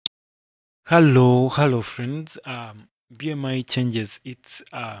Hello friends. BMI changes its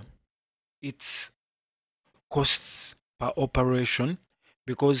costs per operation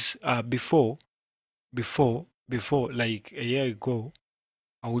because before like a year ago,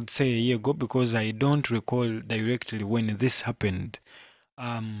 I would say a year ago because I don't recall directly when this happened.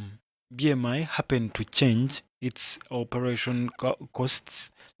 BMI happened to change its operation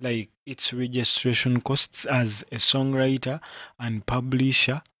costs, like its registration costs as a songwriter and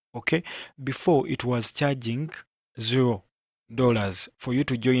publisher. Okay, before it was charging $0 for you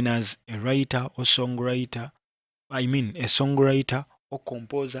to join as a writer or songwriter. I mean, a songwriter or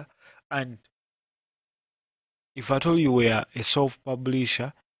composer, and if at all you were a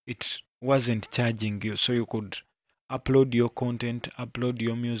self-publisher, it wasn't charging you, so you could upload your content, upload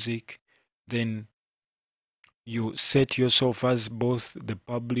your music, then you set yourself as both the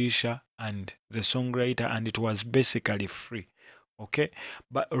publisher and the songwriter, and it was basically free. Okay,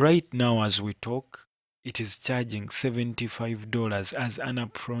 but right now as we talk, it is charging $75 as an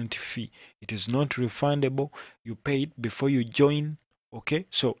upfront fee. It is not refundable. You pay it before you join. Okay,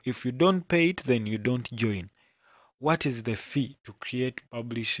 so if you don't pay it, then you don't join. What is the fee to create a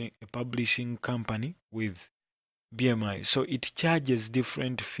publishing company with BMI? So it charges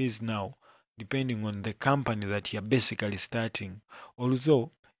different fees now depending on the company that you're basically starting.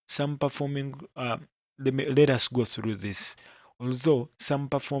 Although some performing let us go through this. Although some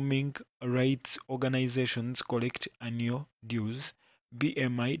performing rights organizations collect annual dues,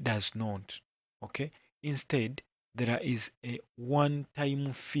 BMI does not. Okay, instead there is a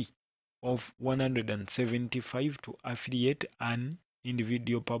one-time fee of $175 to affiliate an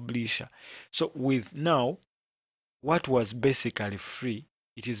individual publisher. So with now, what was basically free,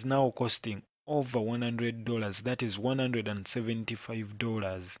 it is now costing over $100. That is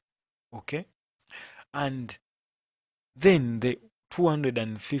 $175. Okay, and then the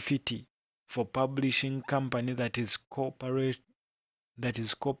 $250 for publishing company, that is corporation,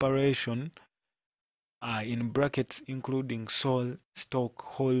 in brackets including sole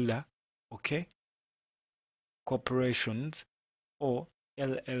stockholder, okay, corporations or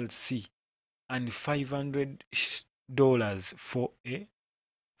LLC, and $500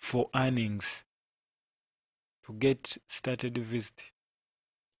 for earnings to get started visit.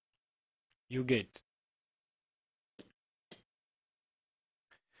 You get.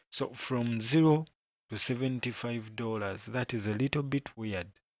 So from $0 to $75, that is a little bit weird.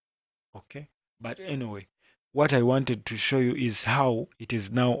 Okay, but anyway, what I wanted to show you is how it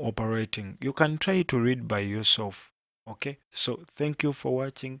is now operating. You can try to read by yourself. Okay, so thank you for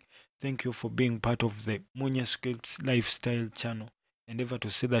watching. Thank you for being part of the 𝐒𝐻𝐻 lifestyle channel. Endeavor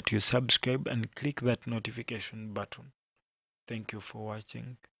to see that you subscribe and click that notification button. Thank you for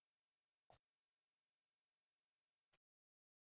watching.